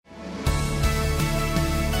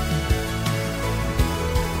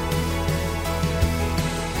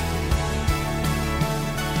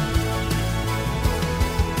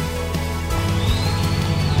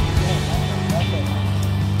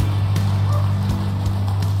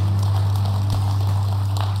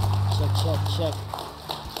Check.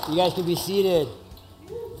 You guys can be seated.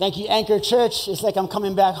 Thank you, Anchor Church. It's like I'm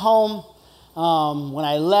coming back home. When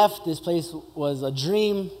I left, this place was a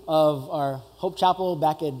dream of our Hope Chapel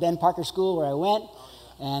back at Ben Parker School where I went.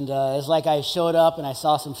 And it's like I showed up and I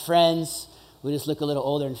saw some friends. We just look a little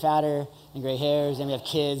older and fatter and gray hairs, and we have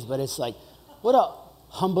kids. But it's like, what a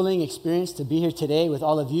humbling experience to be here today with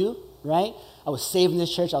all of you, right? I was saved in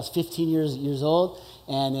this church. I was 15 years old,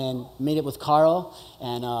 and then made it with Carl.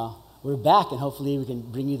 And we're back, and hopefully we can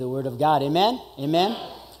bring you the word of God. Amen? Amen?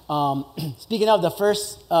 Speaking of the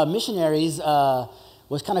first missionaries,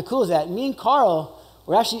 what's kind of cool is that me and Carl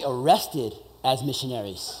were actually arrested as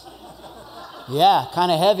missionaries. Yeah,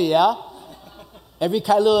 kind of heavy, yeah? Every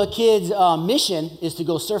Kailua kid's mission is to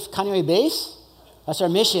go surf Kaneohe Base. That's our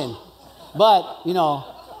mission. But,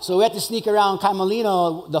 so we had to sneak around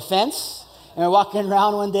Kaimalino, the fence, and we're walking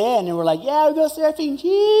around one day, and then we're like, yeah, we go surfing,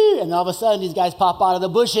 gee! And all of a sudden, these guys pop out of the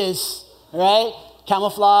bushes, right?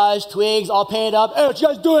 Camouflage, twigs, all painted up. Hey, what you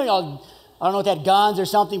guys doing? I don't know if they had guns or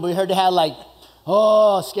something, but we heard they had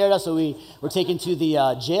scared us, so we were taken to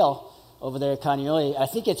the jail over there at Kaneohe. I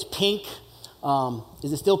think it's pink.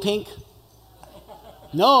 Is it still pink?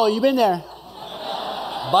 No, you've been there.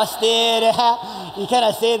 Busted. You kind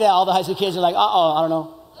of say that. All the high school kids are like, I don't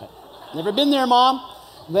know. Never been there, Mom.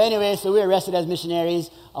 But anyway, so we were arrested as missionaries.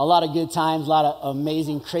 A lot of good times, a lot of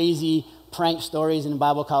amazing, crazy prank stories in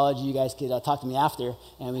Bible college. You guys could talk to me after,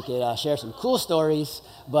 and we could share some cool stories.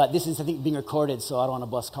 But this is, I think, being recorded, so I don't want to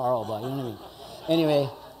bust Carl, but you know what I mean? Anyway,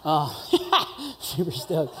 super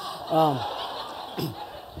stoked.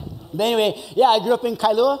 But anyway, yeah, I grew up in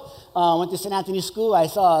Kailua. Went to St. Anthony School. I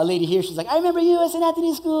saw a lady here. She's like, I remember you at St.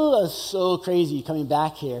 Anthony School. It was so crazy coming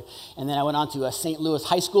back here. And then I went on to St. Louis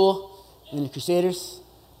High School in the Crusaders.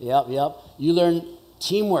 Yep. You learn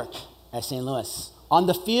teamwork at St. Louis. On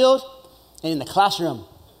the field and in the classroom.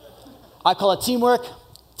 I call it teamwork.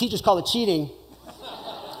 Teachers call it cheating.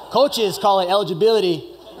 Coaches call it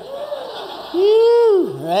eligibility.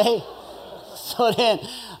 Woo, right? So then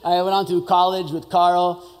I went on to college with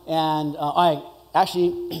Carl. And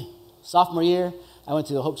sophomore year, I went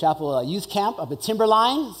to the Hope Chapel youth camp up at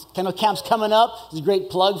Timberline. Kennel camp's coming up. It's a great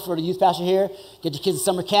plug for the youth pastor here. Get your kids to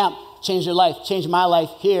summer camp. Change their life. Change my life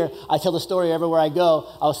here. I tell the story everywhere I go.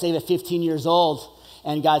 I was saved at 15 years old.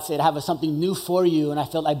 And God said, I have something new for you. And I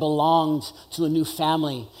felt I belonged to a new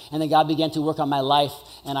family. And then God began to work on my life.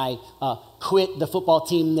 And I quit the football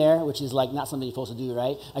team there, which is like not something you're supposed to do,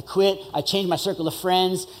 right? I quit. I changed my circle of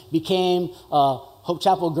friends. Became Hope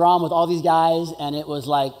Chapel Grom with all these guys. And it was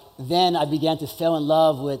like, then I began to fall in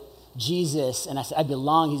love with Jesus. And I said, I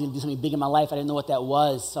belong. He's going to do something big in my life. I didn't know what that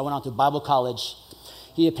was. So I went on to Bible college.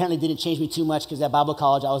 He apparently didn't change me too much because at Bible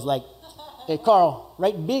college, I was like, hey, Carl,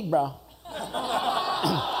 write big, bro.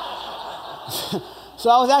 So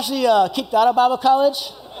I was actually kicked out of Bible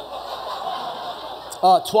college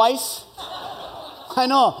twice. I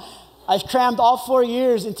know. I crammed all 4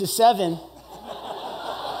 years into 7.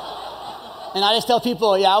 And I just tell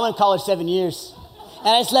people, yeah, I went to college 7 years. And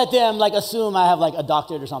I just let them assume I have a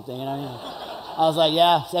doctorate or something. You know what I mean? I was like,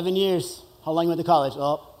 yeah, 7 years. How long you went to college?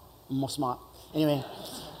 Oh, I'm more smart. Anyway,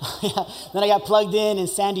 then I got plugged in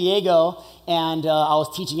San Diego, and I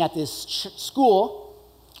was teaching at this school.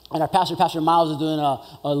 And our Pastor Miles, was doing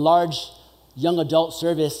a large young adult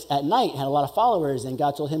service at night, had a lot of followers, and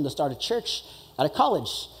God told him to start a church at a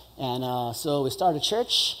college. And so we started a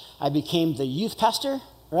church. I became the youth pastor,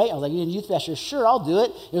 right? I was like, you're a youth pastor? Sure, I'll do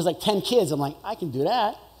it. It was like 10 kids. I'm like, I can do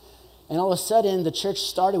that. And all of a sudden, the church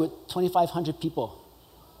started with 2,500 people.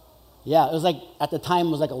 Yeah, it was at the time, it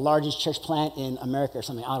was the largest church plant in America or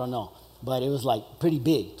something. I don't know. But it was pretty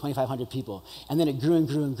big, 2,500 people. And then it grew and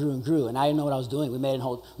grew and grew and grew. And I didn't know what I was doing. We met in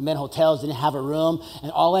hotels, didn't have a room.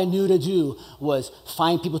 And all I knew to do was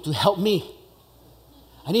find people to help me.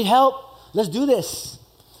 I need help. Let's do this.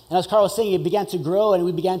 And as Carl was saying, it began to grow, and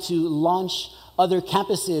we began to launch other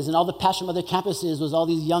campuses. And all the passion from other campuses was all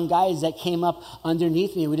these young guys that came up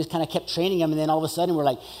underneath me. We just kind of kept training them. And then all of a sudden, we're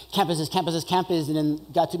like, campuses. And then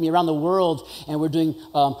God took me around the world, and we're doing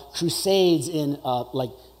crusades in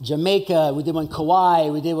Jamaica, we did one in Kauai,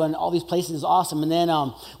 we did one all these places. It was awesome. And then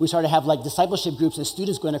we started to have discipleship groups and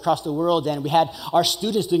students going across the world, and we had our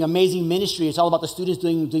students doing amazing ministry. It's all about the students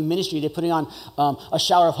doing ministry. They're putting on a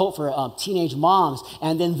shower of hope for teenage moms.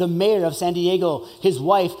 And then the mayor of San Diego, his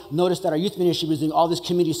wife, noticed that our youth ministry was doing all this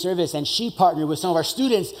community service, and she partnered with some of our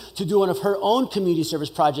students to do one of her own community service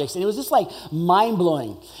projects. And it was just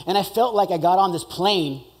mind-blowing. And I felt like I got on this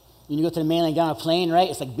plane. When you go to the mainland, get on a plane, right?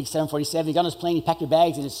 It's like big 747. You get on this plane, you pack your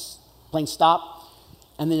bags, and this plane stops.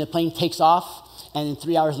 And then the plane takes off. And then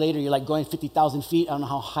 3 hours later, you're going 50,000 feet. I don't know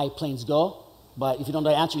how high planes go. but if you don't know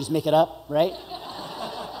the answer, you just make it up, right?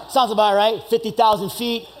 Sounds about right, 50,000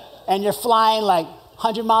 feet, and you're flying like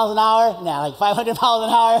 100 miles an hour, nah, like 500 miles an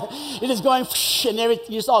hour. You're just going, and everything,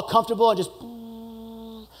 you're just all comfortable and just,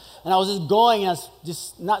 and I was just going, and I was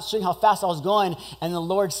just not sure how fast I was going, and the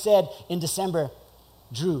Lord said in December,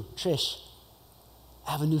 Drew, Trish,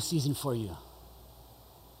 I have a new season for you.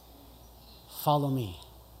 Follow me.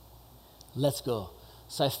 Let's go.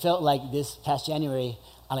 So I felt like this past January,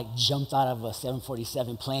 I like jumped out of a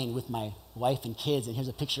 747 plane with my wife and kids, and here's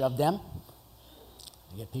a picture of them.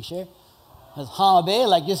 You get a picture? That's Hama Bay,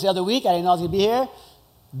 like just the other week. I didn't know I was going to be here.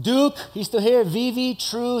 Duke, he's still here. Vivi,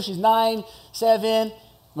 True, she's 9, 7.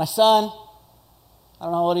 My son, I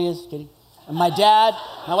don't know how old he is. Kidding. And my dad,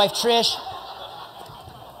 my wife Trish.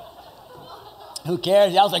 Who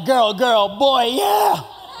cares? I was like, girl, boy, yeah.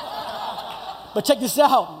 But check this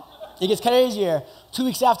out. It gets crazier. 2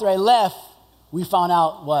 weeks after I left, we found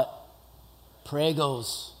out what?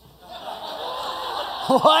 Pregos.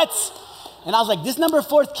 What? And I was like, this number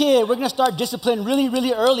 4th kid, we're going to start discipline really,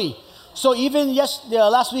 really early. So even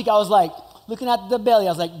last week, I was like, looking at the belly,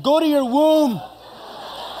 I was like, go to your womb.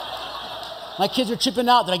 My kids are tripping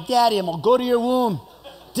out. They're like, Daddy, I'm going to go to your womb.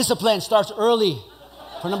 Discipline starts early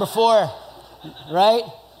for number 4, right?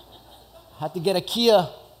 Had to get a Kia.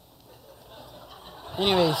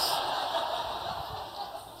 Anyways.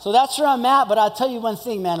 So that's where I'm at, but I'll tell you one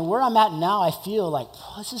thing, man. Where I'm at now, I feel like,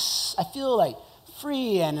 I feel like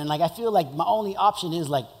free, and like I feel like my only option is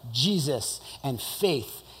like Jesus and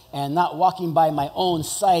faith, and not walking by my own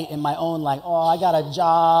sight and my own like, oh, I got a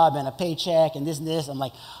job and a paycheck and this and this. I'm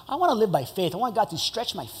like, I want to live by faith. I want God to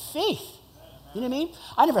stretch my faith. You know what I mean?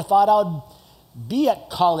 I never thought I would be at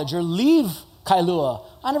college or leave Kailua.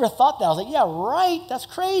 I never thought that. I was like, yeah, right. That's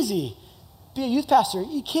crazy. Be a youth pastor. Are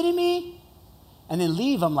you kidding me? And then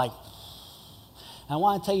leave. I'm like, I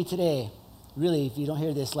want to tell you today, really, if you don't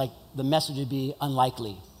hear this, like the message would be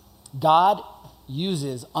unlikely. God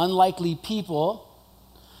uses unlikely people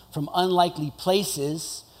from unlikely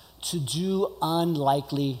places to do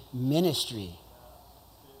unlikely ministry.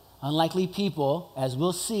 Unlikely people, as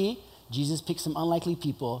we'll see, Jesus picked some unlikely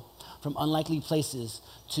people from unlikely places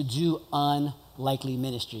to do unlikely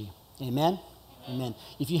ministry. Amen? Amen.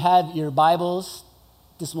 If you have your Bibles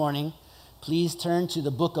this morning, please turn to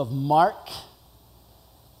the book of Mark.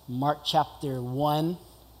 Mark chapter 1.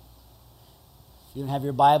 If you don't have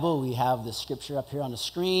your Bible, we have the scripture up here on the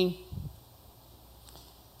screen.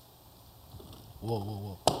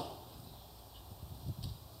 Whoa.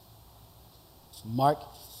 Mark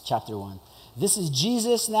chapter 1. This is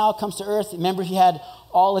Jesus now comes to earth. Remember, he had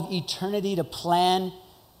all of eternity to plan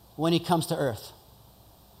when he comes to earth.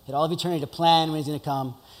 He had all of eternity to plan when he's going to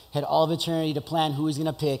come. He had all of eternity to plan who he's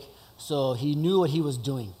going to pick. So he knew what he was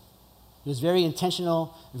doing. He was very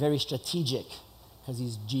intentional, very strategic, because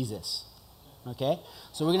he's Jesus. Okay?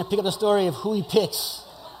 So we're going to pick up the story of who he picks.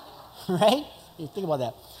 Right? Think about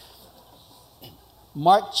that.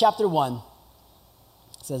 Mark chapter 1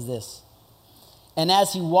 says this. And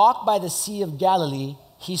as he walked by the Sea of Galilee,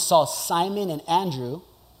 he saw Simon and Andrew,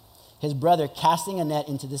 his brother, casting a net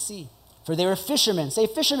into the sea. For they were fishermen. Say,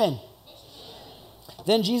 fishermen.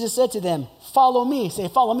 Then Jesus said to them, follow me. Say,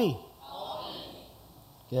 follow me. Follow me.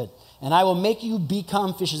 Good. And I will make you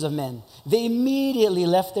become fishers of men. They immediately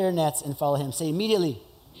left their nets and followed him. Say, immediately.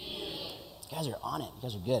 You guys are on it. You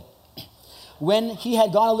guys are good. When he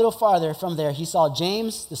had gone a little farther from there, he saw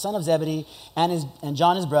James, the son of Zebedee, and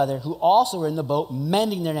John, his brother, who also were in the boat,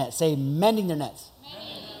 mending their nets. Say, mending their nets.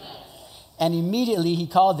 Mending their nets. And immediately he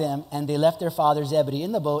called them, and they left their father Zebedee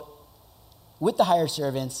in the boat with the hired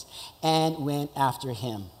servants and went after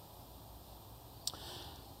him.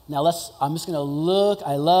 Now I'm just going to look.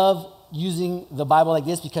 I love using the Bible like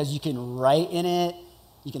this because you can write in it.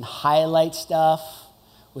 You can highlight stuff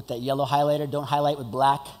with that yellow highlighter. Don't highlight with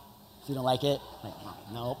black. If you don't like it, like,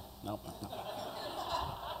 nope.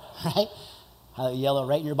 Right? Highlight yellow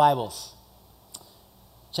right in your Bibles.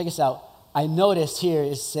 Check this out. I noticed here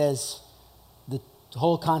it says, the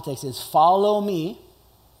whole context is, follow me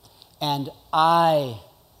and I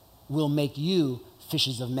will make you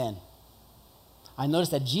fishers of men. I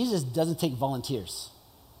noticed that Jesus doesn't take volunteers.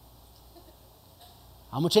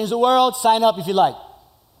 I'm going to change the world. Sign up if you like.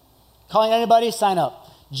 Calling anybody, sign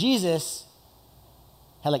up. Jesus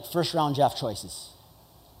had like first round draft choices.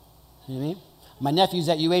 You know what I mean? My nephew's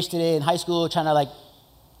at UH today in high school trying to like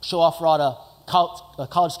show off for all the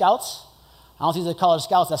college scouts. I don't think there's a college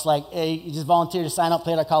scouts that's like, hey, you just volunteer to sign up,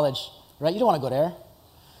 play at our college, right? You don't want to go there.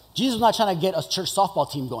 Jesus was not trying to get a church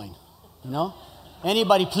softball team going, you know?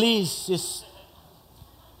 Anybody, please, just...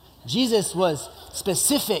 Jesus was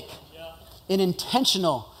specific and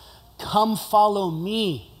intentional, come follow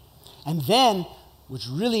me. And then, which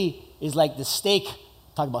really is like the steak,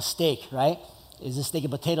 talk about steak, right? Is the steak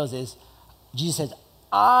and potatoes is, Jesus says,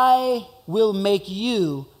 I will make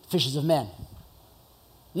you fishers of men.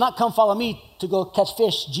 Not come follow me to go catch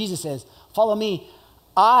fish. Jesus says, follow me.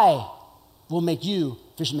 I will make you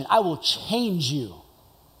fishermen. I will change you.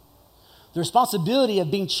 The responsibility of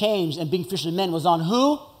being changed and being fishermen of men was on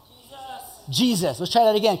who? Jesus. Let's try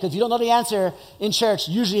that again, because if you don't know the answer in church,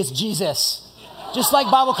 usually it's Jesus. Just like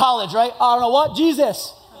Bible college, right? I don't know what?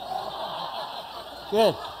 Jesus.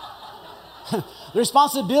 Good. The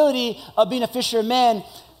responsibility of being a fisher of men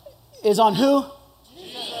is on who?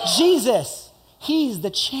 Jesus. He's the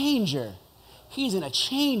changer. He's going to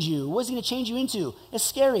change you. What's he going to change you into? It's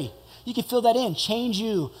scary. You can fill that in. Change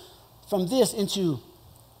you from this into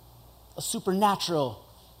a supernatural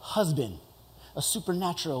husband, a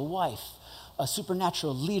supernatural wife, a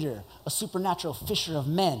supernatural leader, a supernatural fisher of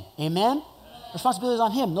men. Amen? Responsibility is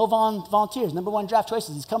on him. No volunteers. Number one, draft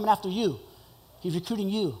choices. He's coming after you. He's recruiting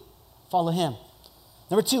you. Follow him.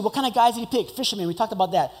 Number two, what kind of guys did he pick? Fishermen, we talked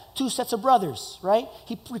about that. 2 sets of brothers, right?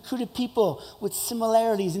 He recruited people with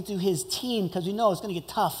similarities into his team because we know it's going to get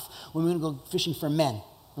tough when we're going to go fishing for men,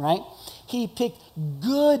 right? He picked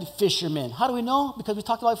good fishermen. How do we know? Because we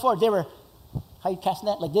talked about it before. They were, how you cast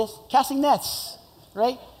net? Like this? Casting nets,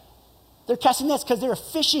 right? They're casting nets because they were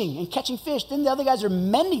fishing and catching fish. Then the other guys are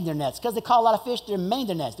mending their nets because they caught a lot of fish. They're mending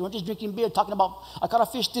their nets. They weren't just drinking beer talking about, I caught a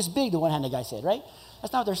fish this big, the one-handed guy said, right?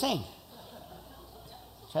 That's not what they're saying.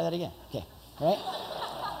 Try that again. Okay, right?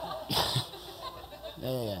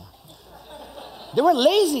 Yeah. They weren't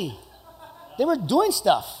lazy. They were doing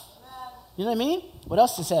stuff. You know what I mean? What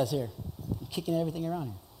else it says here? I'm kicking everything around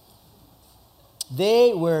here. They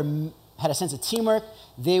had a sense of teamwork.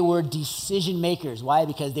 They were decision makers. Why?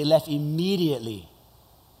 Because they left immediately.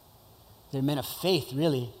 They're men of faith,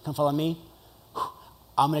 really. Come follow me.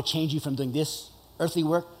 I'm going to change you from doing this earthly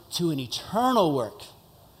work to an eternal work.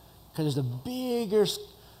 Because there's a bigger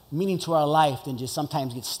meaning to our life than just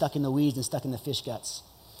sometimes get stuck in the weeds and stuck in the fish guts.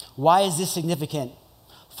 Why is this significant?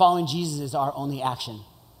 Following Jesus is our only action.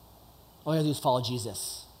 All you have to do is follow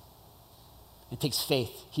Jesus. It takes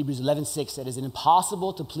faith. Hebrews 11:6 said, is it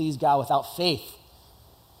impossible to please God without faith?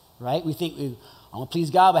 Right? We think, I'm going to please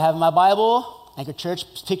God by having my Bible, Anchor Church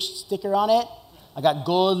sticker on it. I got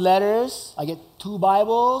gold letters. I get 2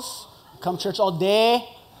 Bibles. I come to church all day.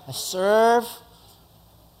 I serve.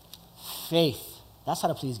 Faith. That's how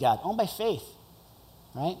to please God. Only by faith,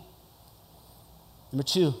 right? Number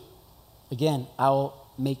 2, again, I will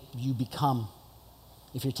make you become.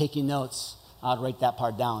 If you're taking notes, I'll write that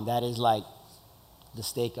part down. That is like the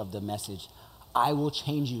stake of the message. I will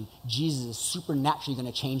change you. Jesus is supernaturally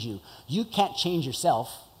going to change you. You can't change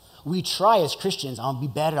yourself. We try as Christians. I'm going to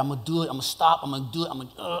be better. I'm going to do it. I'm going to stop. I'm going to do it. I'm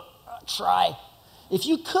going to try. If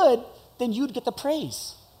you could, then you'd get the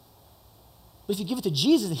praise. But if you give it to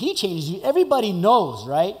Jesus, he changes you. Everybody knows,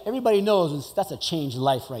 right? Everybody knows that's a changed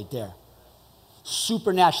life right there.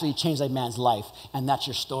 Supernaturally changed that man's life, and that's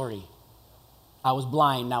your story. I was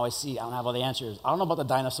blind, now I see. I don't have all the answers. I don't know about the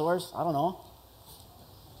dinosaurs. I don't know.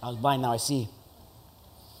 I was blind, now I see.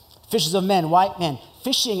 Fishers of men. Why? Man,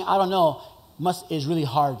 fishing, I don't know, is really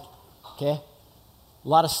hard, okay? A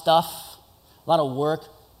lot of stuff, a lot of work.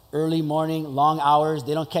 Early morning, long hours.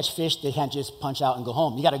 They don't catch fish. They can't just punch out and go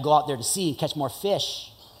home. You got to go out there to sea and catch more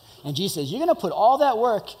fish. And Jesus says, you're going to put all that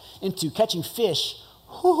work into catching fish.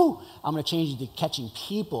 I'm going to change you to catching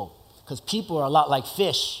people because people are a lot like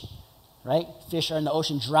fish, right? Fish are in the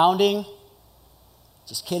ocean drowning.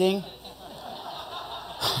 Just kidding.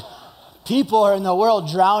 People are in the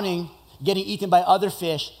world drowning, getting eaten by other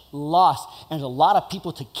fish, lost. And there's a lot of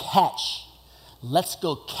people to catch. Let's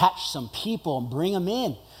go catch some people and bring them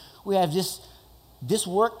in. We have this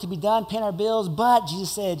work to be done, paying our bills, but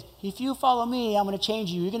Jesus said, if you follow me, I'm going to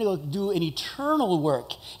change you. You're going to go do an eternal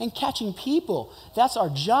work and catching people. That's our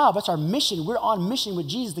job. That's our mission. We're on mission with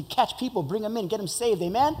Jesus to catch people, bring them in, get them saved.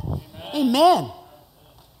 Amen? Amen.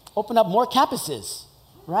 Open up more campuses,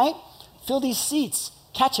 right? Fill these seats.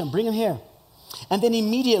 Catch them. Bring them here. And then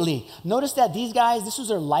immediately, notice that these guys, this was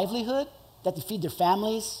their livelihood, that to feed their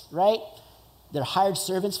families, right? Their hired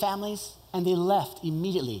servants' families, and they left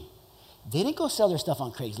immediately. They didn't go sell their stuff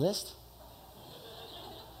on Craigslist,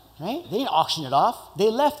 right? They didn't auction it off. They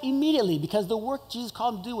left immediately because the work Jesus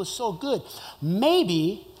called them to do was so good.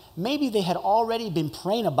 Maybe they had already been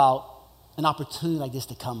praying about an opportunity like this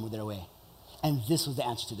to come their way, and this was the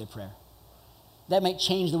answer to their prayer. That might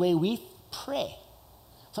change the way we pray.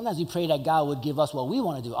 Sometimes we pray that God would give us what we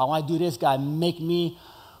want to do. I want to do this, God, make me,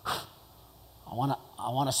 I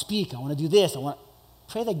want to speak. I want to do this.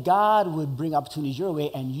 Pray that God would bring opportunities your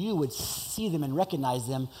way and you would see them and recognize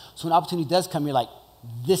them. So when opportunity does come, you're like,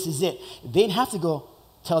 this is it. They didn't have to go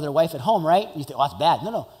tell their wife at home, right? You think, oh, that's bad.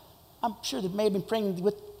 No. I'm sure they may have been praying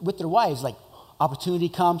with their wives, like, opportunity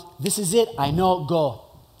comes. This is it. I know, go.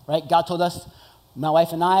 Right? God told us, my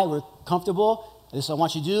wife and I were comfortable. This is what I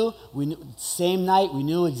want you to do. We knew, same night, we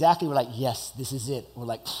knew exactly. We're like, yes, this is it. We're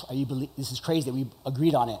like, this is crazy that we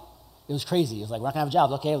agreed on it. It was crazy. It was like, we're not going to have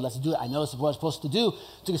jobs. Okay, well, let's do it. I know this is what we're supposed to do.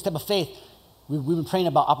 Took a step of faith. We've been praying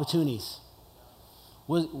about opportunities.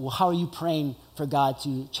 How are you praying for God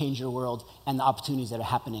to change your world and the opportunities that are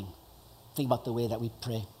happening? Think about the way that we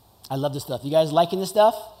pray. I love this stuff. You guys liking this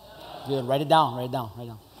stuff? Yeah. Good. Write it down.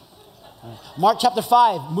 Right. Mark chapter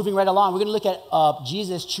 5, moving right along. We're going to look at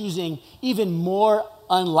Jesus choosing even more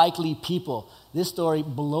unlikely people. This story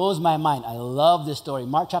blows my mind. I love this story.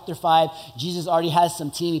 Mark chapter 5, Jesus already has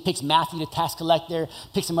some team. He picks Matthew, the tax collector,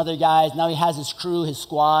 picks some other guys. Now he has his crew, his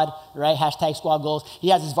squad, right? Hashtag squad goals. He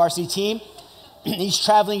has his varsity team. He's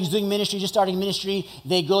traveling. He's doing ministry, just starting ministry.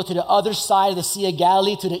 They go to the other side of the Sea of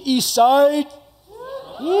Galilee, to the east side.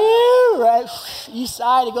 Yeah, right? East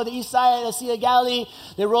side. They go to the east side of the Sea of Galilee.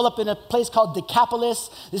 They roll up in a place called Decapolis.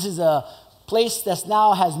 This is a place that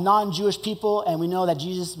now has non-Jewish people, and we know that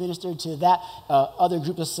Jesus ministered to that other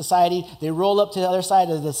group of society. They roll up to the other side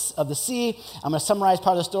of the sea. I'm going to summarize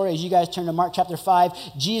part of the story as you guys turn to Mark chapter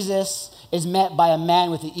 5. Jesus is met by a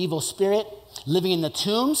man with an evil spirit living in the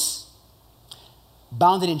tombs,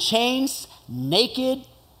 bounded in chains, naked,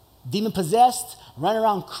 demon-possessed, running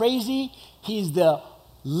around crazy. He's the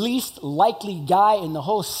least likely guy in the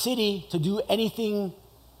whole city to do anything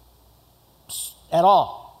at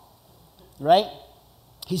all. Right?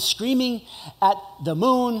 He's screaming at the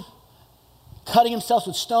moon, cutting himself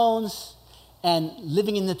with stones, and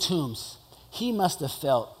living in the tombs. He must have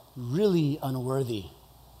felt really unworthy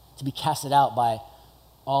to be casted out by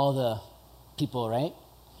all the people, right?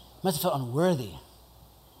 Must have felt unworthy,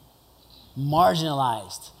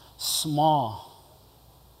 marginalized, small.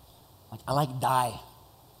 Like, I like die.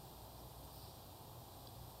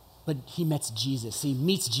 But he meets Jesus. He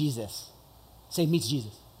meets Jesus. Say, meets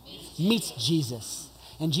Jesus. Meets Jesus.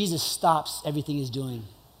 And Jesus stops everything he's doing,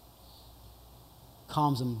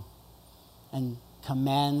 calms him, and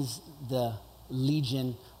commands the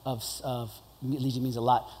legion legion means a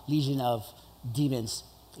lot, legion of demons.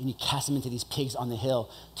 And he casts them into these pigs on the hill.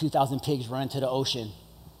 2,000 pigs run into the ocean,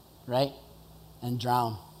 right? And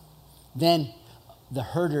drown. Then the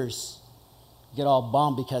herders get all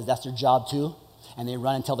bummed because that's their job too. And they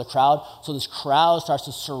run and tell the crowd. So this crowd starts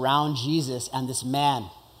to surround Jesus and this man.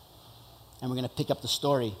 And we're going to pick up the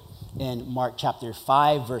story in Mark chapter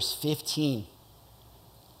 5, verse 15. It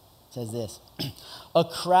says this. A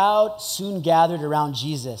crowd soon gathered around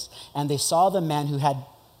Jesus, and they saw the man who had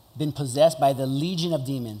been possessed by the legion of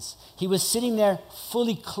demons. He was sitting there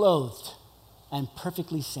fully clothed and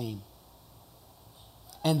perfectly sane.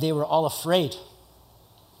 And they were all afraid.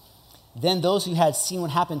 Then those who had seen what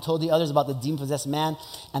happened told the others about the demon-possessed man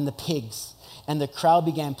and the pigs. And the crowd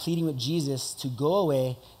began pleading with Jesus to go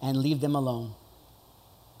away and leave them alone.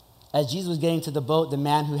 As Jesus was getting to the boat, the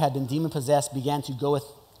man who had been demon-possessed began to go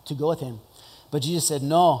with him. But Jesus said,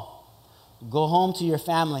 no, go home to your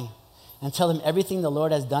family and tell them everything the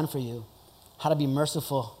Lord has done for you, how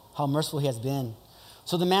merciful he has been.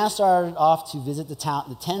 So the man started off to visit the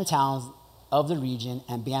 10 towns of the region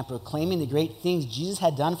and began proclaiming the great things Jesus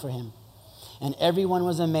had done for him. And everyone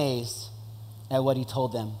was amazed at what he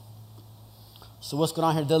told them. So what's going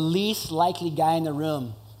on here? The least likely guy in the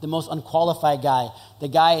room, the most unqualified guy, the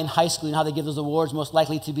guy in high school, you know how they give those awards, most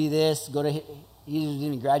likely to be this, he didn't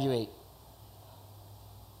even graduate.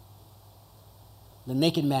 The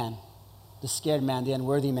naked man, the scared man, the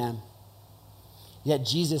unworthy man. Yet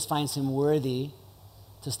Jesus finds him worthy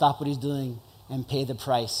to stop what he's doing and pay the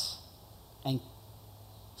price and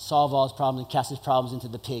solve all his problems and cast his problems into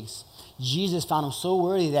the pigs. Jesus found him so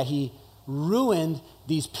worthy that he ruined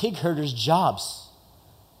these pig herders' jobs.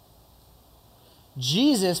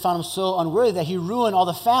 Jesus found him so unworthy that he ruined all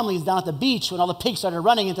the families down at the beach when all the pigs started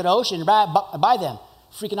running into the ocean by them,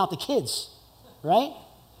 freaking out the kids, right?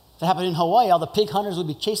 If that happened in Hawaii, all the pig hunters would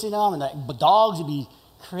be chasing them, and the dogs would be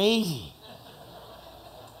crazy.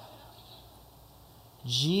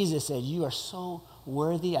 Jesus said, you are so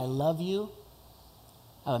worthy. I love you.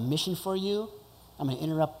 I have a mission for you. I'm going to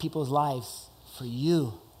interrupt people's lives for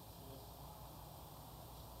you.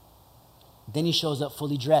 Then he shows up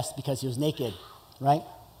fully dressed because he was naked, right?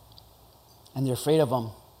 And they're afraid of him.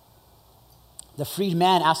 The freed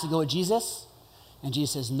man asks to go with Jesus, and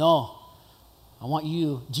Jesus says, no, I want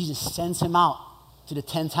you. Jesus sends him out to the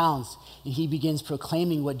 10 towns, and he begins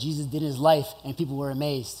proclaiming what Jesus did in his life, and people were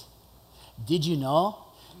amazed. Did you know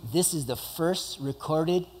this is the first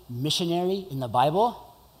recorded missionary in the Bible?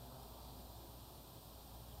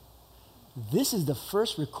 This is the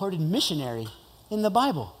first recorded missionary in the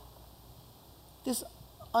Bible. This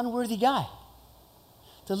unworthy guy,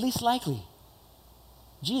 the least likely.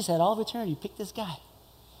 Jesus had all of eternity picked this guy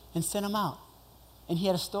and sent him out. And he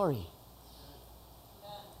had a story.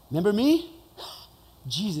 Remember me?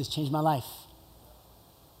 Jesus changed my life.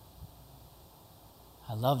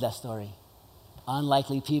 I love that story.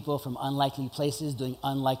 Unlikely people from unlikely places doing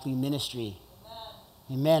unlikely ministry.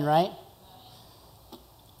 Amen, right?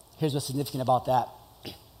 Here's what's significant about that.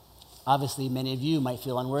 Obviously, many of you might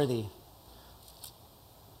feel unworthy.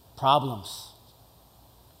 Problems.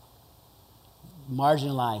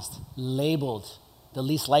 Marginalized, labeled, the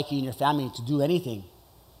least likely in your family to do anything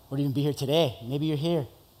or to even be here today. Maybe you're here.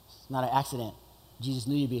 It's not an accident. Jesus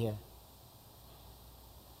knew you'd be here.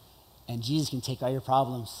 And Jesus can take all your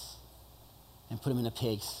problems and put them in the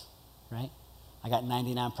pigs, right? I got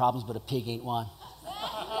 99 problems, but a pig ain't one.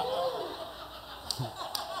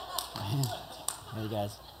 Hey, you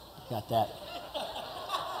guys got that.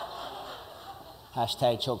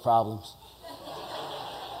 Hashtag choke problems.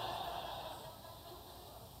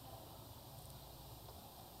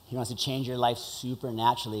 He wants to change your life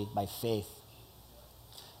supernaturally by faith.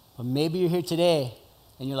 But maybe you're here today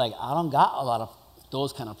and you're like, I don't got a lot of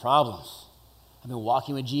those kind of problems. I've been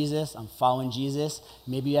walking with Jesus. I'm following Jesus.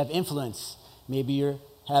 Maybe you have influence. Maybe you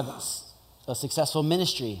have a successful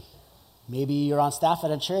ministry. Maybe you're on staff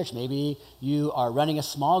at a church. Maybe you are running a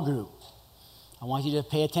small group. I want you to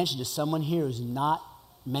pay attention to someone here who's not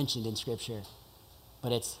mentioned in Scripture.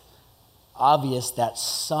 But it's obvious that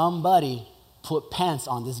somebody put pants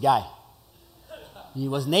on this guy. He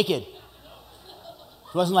was naked.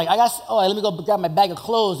 He wasn't like, let me go grab my bag of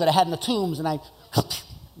clothes that I had in the tombs and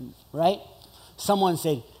right? Someone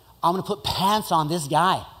said, I'm going to put pants on this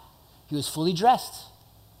guy. He was fully dressed.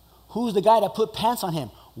 Who's the guy that put pants on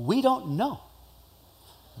him? We don't know.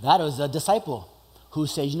 That was a disciple who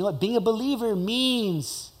said, you know what? Being a believer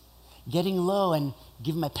means getting low and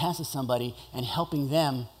giving my pants to somebody and helping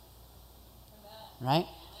them, right?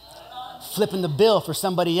 Flipping the bill for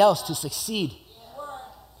somebody else to succeed.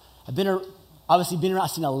 I've been around,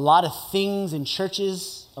 seen a lot of things in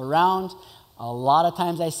churches around. A lot of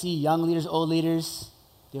times I see young leaders, old leaders,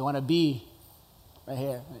 they want to be right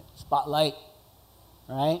here, spotlight,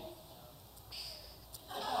 right?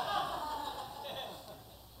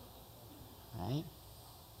 Right?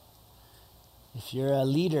 If you're a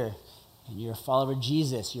leader and you're a follower of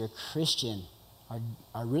Jesus, you're a Christian,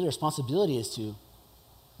 our real responsibility is to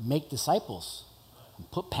make disciples and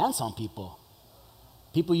put pants on people.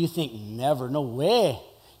 People you think, never, no way.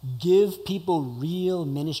 Give people real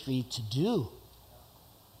ministry to do.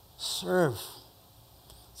 Serve.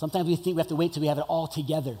 Sometimes we think we have to wait till we have it all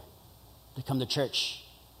together to come to church,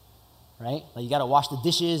 right? Like you got to wash the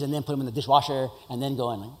dishes and then put them in the dishwasher and then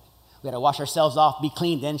go in. Like, we got to wash ourselves off, be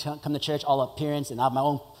clean, then come to church, all appearance and have my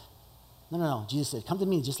own. No. Jesus said, come to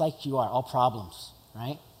me just like you are, all problems,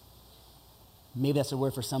 right? Maybe that's a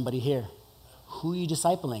word for somebody here. Who are you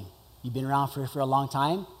discipling? You've been around for a long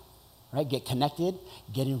time, right? Get connected,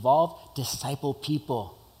 get involved, disciple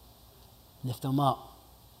people, lift them up.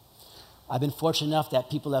 I've been fortunate enough that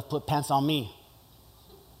people have put pants on me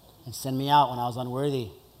and sent me out when I was unworthy,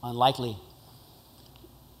 unlikely.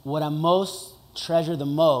 What I most treasure the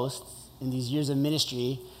most in these years of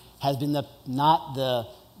ministry has been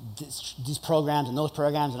these programs and those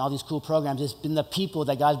programs and all these cool programs. It's been the people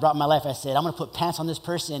that God's brought in my life. I said, I'm going to put pants on this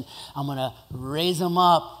person. I'm going to raise them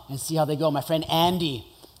up and see how they go. My friend Andy,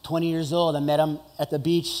 20 years old, I met him at the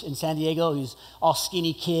beach in San Diego. He was all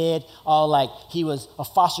skinny kid, all like he was a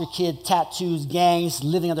foster kid, tattoos, gangs,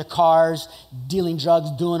 living under cars, dealing drugs,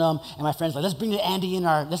 doing them. And my friend's like, let's bring Andy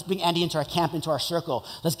into our camp, into our circle.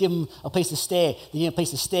 Let's give him a place to stay. They give him a place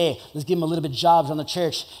to stay. Let's give him a little bit of jobs on the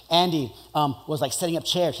church. Andy was like setting up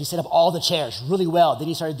chairs. He set up all the chairs really well. Then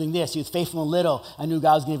he started doing this. He was faithful in little. I knew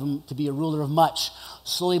God was going to give him to be a ruler of much.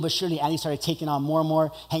 Slowly but surely, Andy started taking on more and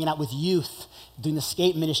more, hanging out with youth, doing the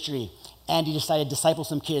skate ministry. Andy decided to disciple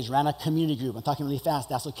some kids, ran a community group. I'm talking really fast.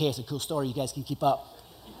 That's okay. It's a cool story. You guys can keep up.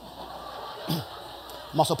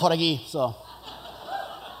 I'm also Portuguese, so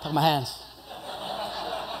talk my hands.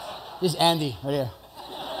 This is Andy right here.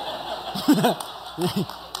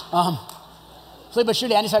 Slowly but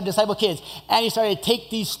surely, Andy started to disciple kids. Andy started to take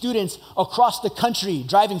these students across the country,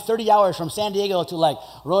 driving 30 hours from San Diego to like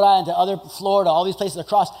Rhode Island to other Florida, all these places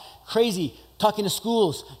across. Crazy. Talking to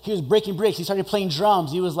schools. He was breaking bricks. He started playing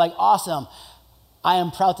drums. He was like awesome. I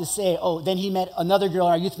am proud to say, then he met another girl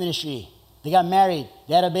in our youth ministry. They got married.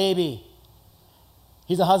 They had a baby.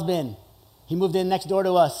 He's a husband. He moved in next door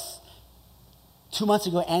to us. 2 months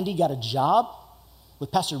ago, Andy got a job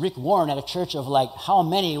with Pastor Rick Warren at a church of like, how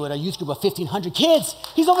many with a youth group of 1,500 kids?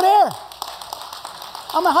 He's over there.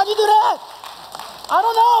 I'm like, how'd you do that? I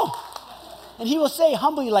don't know. And he will say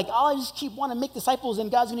humbly, like, I just keep wanting to make disciples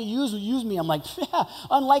and God's going to use me. I'm like, yeah,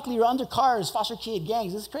 unlikely. You're under cars, foster kid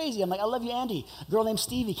gangs. This is crazy. I'm like, I love you, Andy. A girl named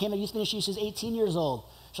Stevie came to youth ministry. She's 18 years old.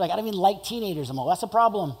 She's like, I don't even like teenagers. I'm like, well, that's a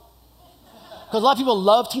problem. Because a lot of people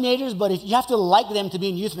love teenagers, but if you have to like them to be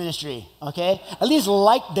in youth ministry, okay? At least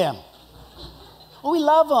like them. Well, we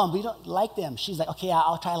love them, but we don't like them. She's like, okay,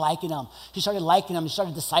 I'll try liking them. She started liking them. She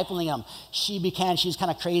started discipling them. She was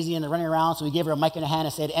kind of crazy and running around, so we gave her a mic in her hand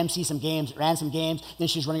and said, MC some games, ran some games. Then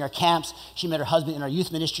she was running our camps. She met her husband in our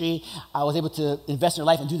youth ministry. I was able to invest in her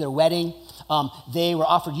life and do their wedding. They were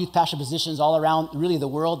offered youth pastor positions all around really the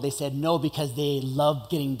world. They said no because they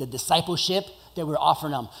loved getting the discipleship that we're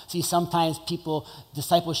offering them. See, sometimes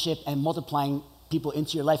discipleship and multiplying people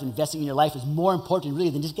into your life, investing in your life is more important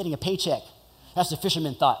really than just getting a paycheck. That's what the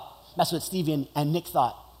fishermen thought. That's what Stevie and Nick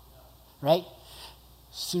thought, right?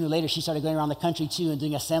 Sooner or later, she started going around the country too and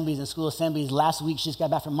doing assemblies and school assemblies. Last week, she just got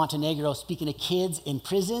back from Montenegro speaking to kids in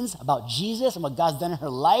prisons about Jesus and what God's done in her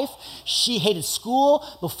life. She hated school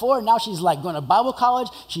before. Now she's like going to Bible college.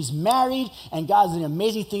 She's married, and God's doing an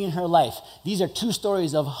amazing thing in her life. These are 2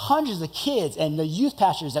 stories of hundreds of kids and the youth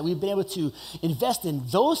pastors that we've been able to invest in.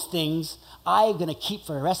 Those things I'm going to keep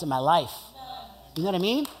for the rest of my life. You know what I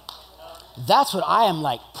mean? That's what I am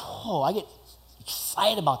like, I get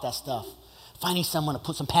excited about that stuff. Finding someone to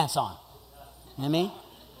put some pants on. You know what I mean?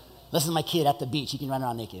 Listen to my kid at the beach. He can run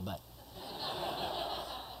around naked, but.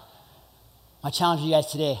 My challenge to you guys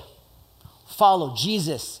today, follow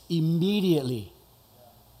Jesus immediately.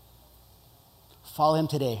 Follow him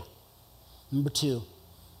today. Number 2,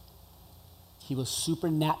 he will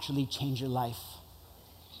supernaturally change your life.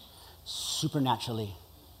 Supernaturally.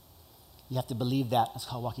 You have to believe that. That's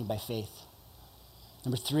called walking by faith.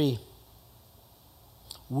 Number 3,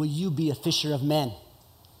 will you be a fisher of men?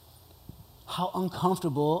 How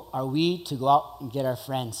uncomfortable are we to go out and get our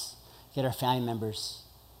friends, get our family members?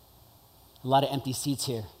 A lot of empty seats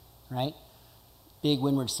here, right? Big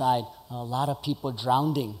windward side. A lot of people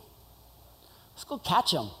drowning. Let's go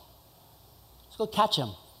catch them. Let's go catch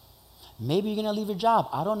them. Maybe you're going to leave your job.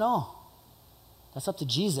 I don't know. That's up to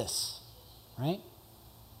Jesus, right?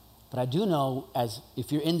 But I do know, as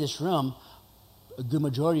if you're in this room, a good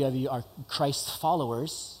majority of you are Christ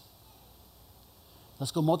followers.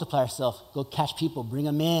 Let's go multiply ourselves. Go catch people. Bring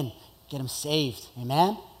them in. Get them saved.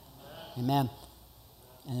 Amen? Amen.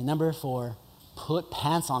 And then number 4, put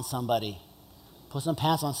pants on somebody. Put some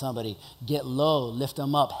pants on somebody. Get low. Lift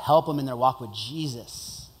them up. Help them in their walk with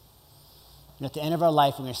Jesus. And at the end of our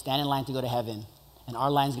life, we're going to stand in line to go to heaven. And our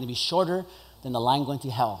line is going to be shorter than the line going to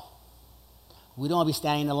hell. We don't want to be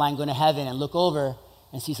standing in the line going to heaven and look over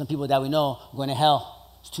and see some people that we know going to hell.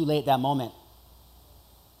 It's too late at that moment.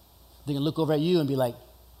 They're going to look over at you and be like,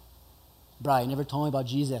 bro, you never told me about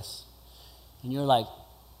Jesus. And you're like,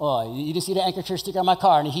 oh, you didn't see the Anchor Church sticker on my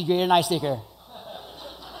car and the He Greater Than I sticker.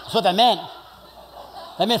 That's what that meant.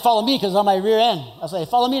 That meant follow me because it's on my rear end. I was like,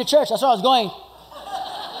 follow me to church. That's where I was going.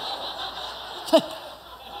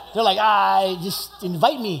 They're like, just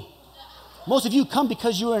invite me. Most of you come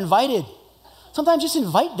because you were invited. Sometimes just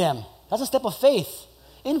invite them. That's a step of faith.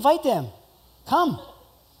 Invite them. Come.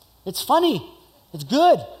 It's funny. It's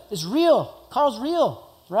good. It's real. Carl's real,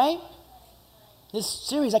 right? This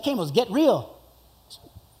series I came was Get Real.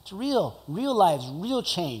 It's real. Real lives, real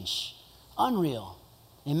change. Unreal.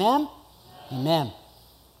 Amen? Amen.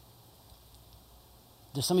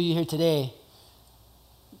 There's some of you here today,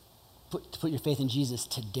 put your faith in Jesus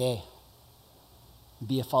today.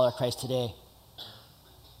 Be a follower of Christ today.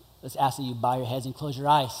 Let's ask that you bow your heads and close your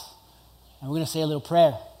eyes. And we're going to say a little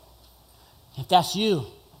prayer. If that's you,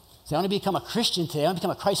 say, I want to become a Christian today. I want to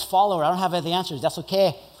become a Christ follower. I don't have all the answers. That's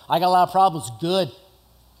okay. I got a lot of problems. Good.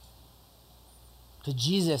 Because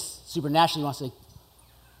Jesus supernaturally wants to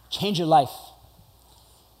change your life.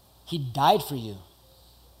 He died for you.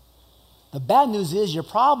 The bad news is your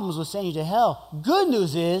problems will send you to hell. Good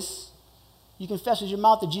news is you confess with your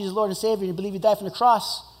mouth that Jesus is Lord and Savior and you believe he died from the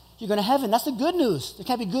cross. You're going to heaven. That's the good news. There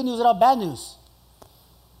can't be good news without bad news.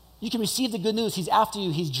 You can receive the good news. He's after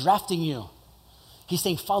you. He's drafting you. He's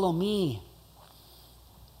saying, follow me.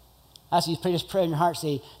 As you pray this prayer in your heart,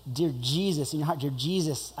 say, dear Jesus, in your heart, dear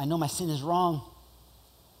Jesus, I know my sin is wrong.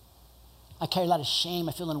 I carry a lot of shame.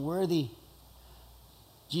 I feel unworthy.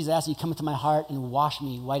 Jesus, I ask you to come into my heart and wash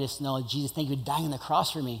me white as snow. Jesus, thank you for dying on the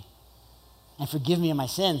cross for me. and forgive me of my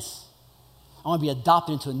sins. I want to be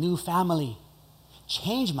adopted into a new family.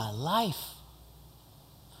 Change my life.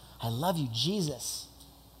 I love you, Jesus.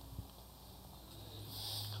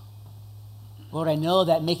 Lord, I know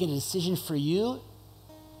that making a decision for you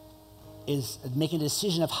is making a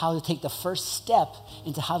decision of how to take the first step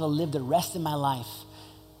into how to live the rest of my life,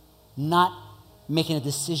 not making a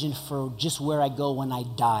decision for just where I go when I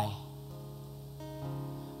die.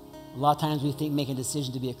 A lot of times we think making a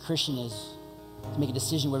decision to be a Christian is to make a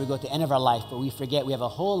decision where we go at the end of our life, but we forget we have a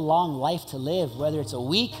whole long life to live, whether it's a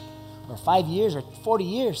week or 5 years or 40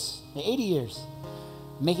 years or 80 years.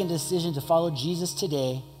 Making a decision to follow Jesus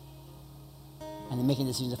today and then making a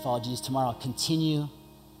decision to follow Jesus tomorrow. Continue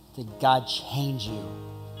to God change you.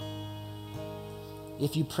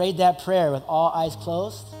 If you prayed that prayer with all eyes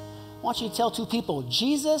closed, I want you to tell 2 people,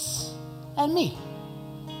 Jesus and me.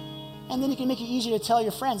 And then you can make it easier to tell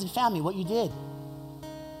your friends and family what you did.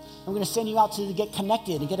 I'm going to send you out to get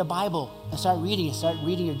connected and get a Bible and start reading it. Start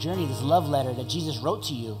reading your journey, this love letter that Jesus wrote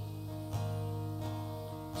to you.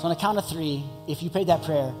 So on the count of 3, if you prayed that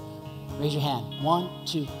prayer, raise your hand. 1,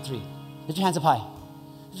 2, 3. Lift your hands up high.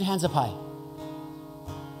 Lift your hands up high.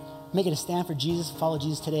 Make it a stand for Jesus. Follow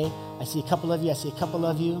Jesus today. I see a couple of you. I see a couple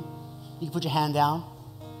of you. You can put your hand down.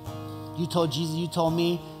 You told Jesus. You told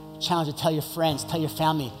me. Challenge to tell your friends. Tell your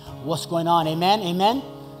family what's going on. Amen? Amen?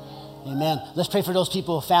 Amen. Let's pray for those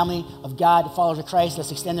people, family of God, followers of Christ.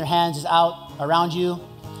 Let's extend their hands out around you.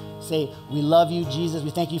 Say, we love you, Jesus.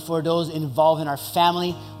 We thank you for those involved in our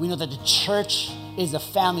family. We know that the church is a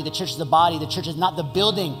family. The church is the body. The church is not the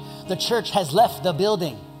building. The church has left the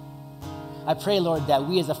building. I pray, Lord, that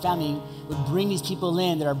we as a family would bring these people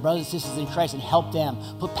in that are brothers and sisters in Christ and help them,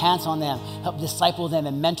 put pants on them, help disciple them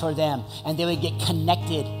and mentor them, and they would get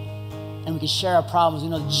connected and we can share our problems. We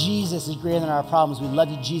know Jesus is greater than our problems. We love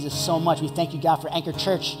you, Jesus, so much. We thank you, God, for Anchor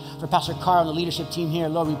Church, for Pastor Carl and the leadership team here.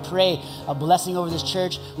 Lord, we pray a blessing over this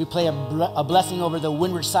church. We pray a blessing over the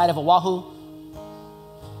windward side of Oahu,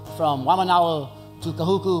 from Waimanalo to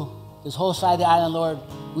Kahuku, this whole side of the island, Lord.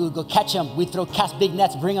 We would go catch them. We'd cast big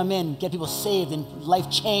nets, bring them in, get people saved and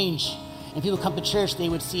life change. And people come to church, they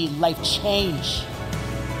would see life change.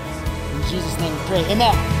 In Jesus' name we pray.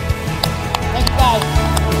 Amen. Thank you, guys.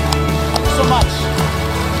 Thank you so much.